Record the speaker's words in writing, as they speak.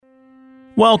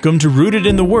Welcome to Rooted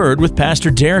in the Word with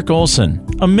Pastor Derek Olson,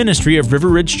 a ministry of River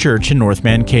Ridge Church in North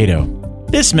Mankato.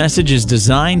 This message is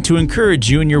designed to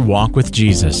encourage you in your walk with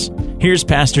Jesus. Here's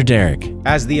Pastor Derek.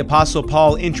 As the Apostle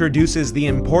Paul introduces the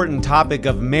important topic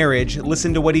of marriage,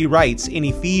 listen to what he writes in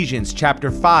Ephesians chapter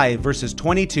 5, verses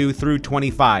 22 through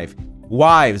 25.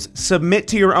 Wives, submit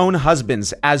to your own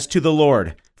husbands as to the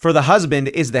Lord. For the husband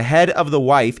is the head of the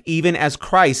wife, even as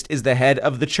Christ is the head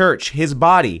of the church, his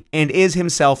body, and is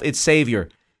himself its Savior.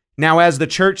 Now as the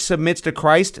church submits to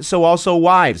Christ, so also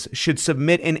wives should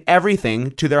submit in everything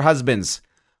to their husbands.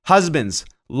 Husbands,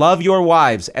 love your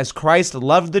wives as Christ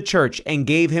loved the church and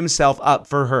gave himself up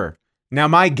for her. Now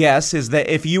my guess is that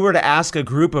if you were to ask a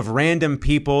group of random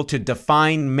people to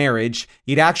define marriage,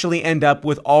 you'd actually end up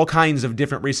with all kinds of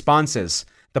different responses.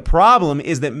 The problem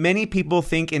is that many people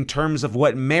think in terms of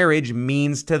what marriage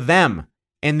means to them.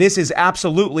 And this is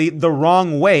absolutely the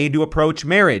wrong way to approach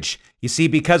marriage. You see,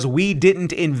 because we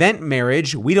didn't invent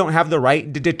marriage, we don't have the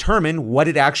right to determine what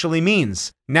it actually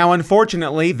means. Now,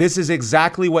 unfortunately, this is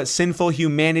exactly what sinful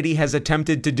humanity has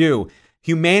attempted to do.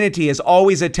 Humanity has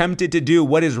always attempted to do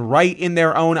what is right in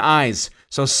their own eyes.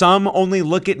 So some only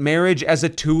look at marriage as a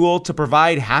tool to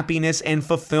provide happiness and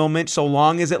fulfillment so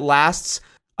long as it lasts.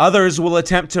 Others will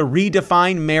attempt to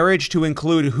redefine marriage to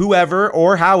include whoever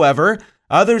or however.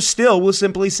 Others still will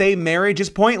simply say marriage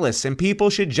is pointless and people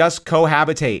should just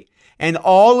cohabitate. And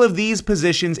all of these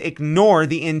positions ignore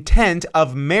the intent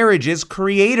of marriage's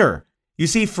creator. You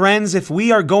see, friends, if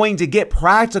we are going to get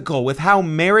practical with how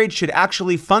marriage should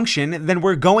actually function, then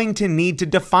we're going to need to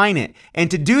define it.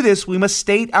 And to do this, we must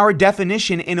state our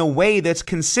definition in a way that's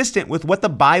consistent with what the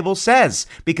Bible says,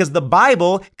 because the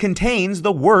Bible contains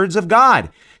the words of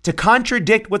God. To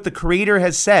contradict what the Creator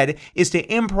has said is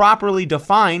to improperly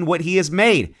define what He has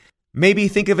made. Maybe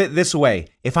think of it this way.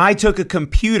 If I took a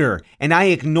computer and I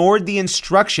ignored the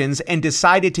instructions and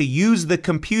decided to use the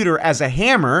computer as a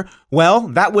hammer, well,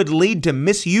 that would lead to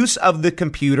misuse of the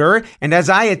computer. And as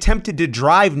I attempted to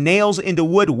drive nails into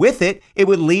wood with it, it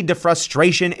would lead to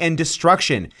frustration and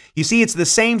destruction. You see, it's the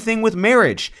same thing with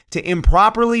marriage. To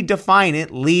improperly define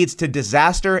it leads to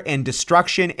disaster and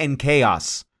destruction and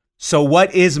chaos. So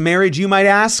what is marriage, you might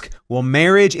ask? Well,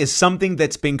 marriage is something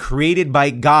that's been created by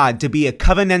God to be a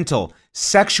covenantal,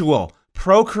 sexual,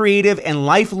 procreative, and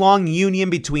lifelong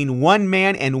union between one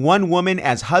man and one woman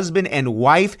as husband and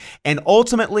wife. And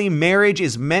ultimately, marriage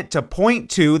is meant to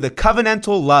point to the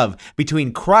covenantal love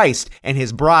between Christ and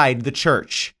his bride, the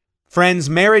church. Friends,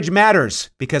 marriage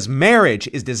matters because marriage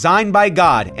is designed by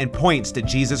God and points to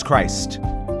Jesus Christ.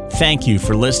 Thank you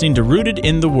for listening to Rooted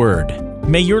in the Word.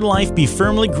 May your life be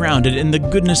firmly grounded in the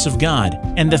goodness of God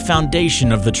and the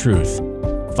foundation of the truth.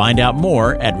 Find out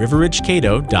more at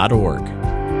riverridgecato.org.